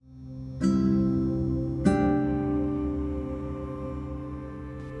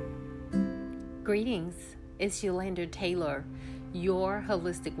Greetings, it's Yolanda Taylor, your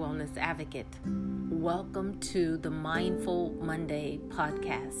holistic wellness advocate. Welcome to the Mindful Monday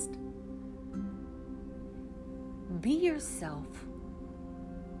podcast. Be yourself.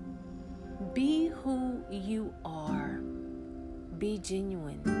 Be who you are. Be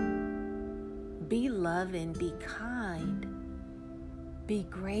genuine. Be loving. Be kind. Be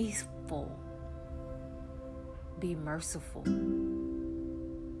graceful. Be merciful.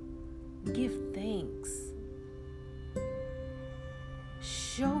 Give thanks.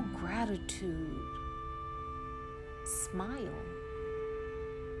 Show gratitude. Smile.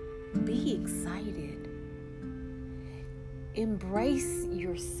 Be excited. Embrace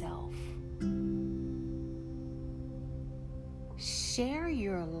yourself. Share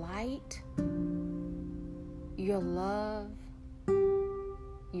your light, your love,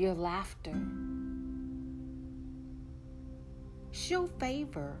 your laughter. Show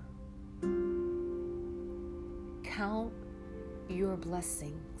favor. Count your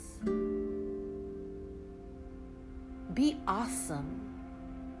blessings. Be awesome.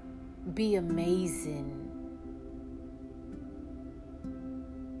 Be amazing.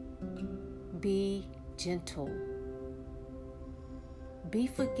 Be gentle. Be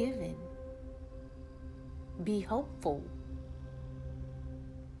forgiving. Be hopeful.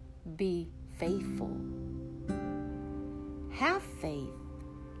 Be faithful. Have faith.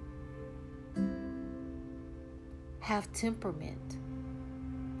 Have temperament.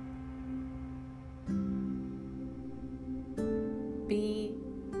 Be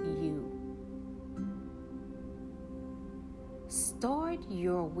you. Start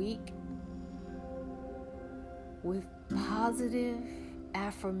your week with positive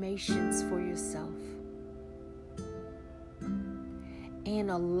affirmations for yourself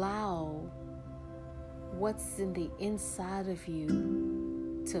and allow what's in the inside of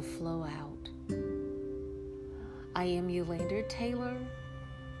you to flow out. I am Yolanda Taylor,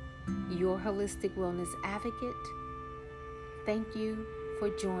 your holistic wellness advocate. Thank you for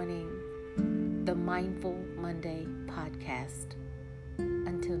joining the Mindful Monday podcast.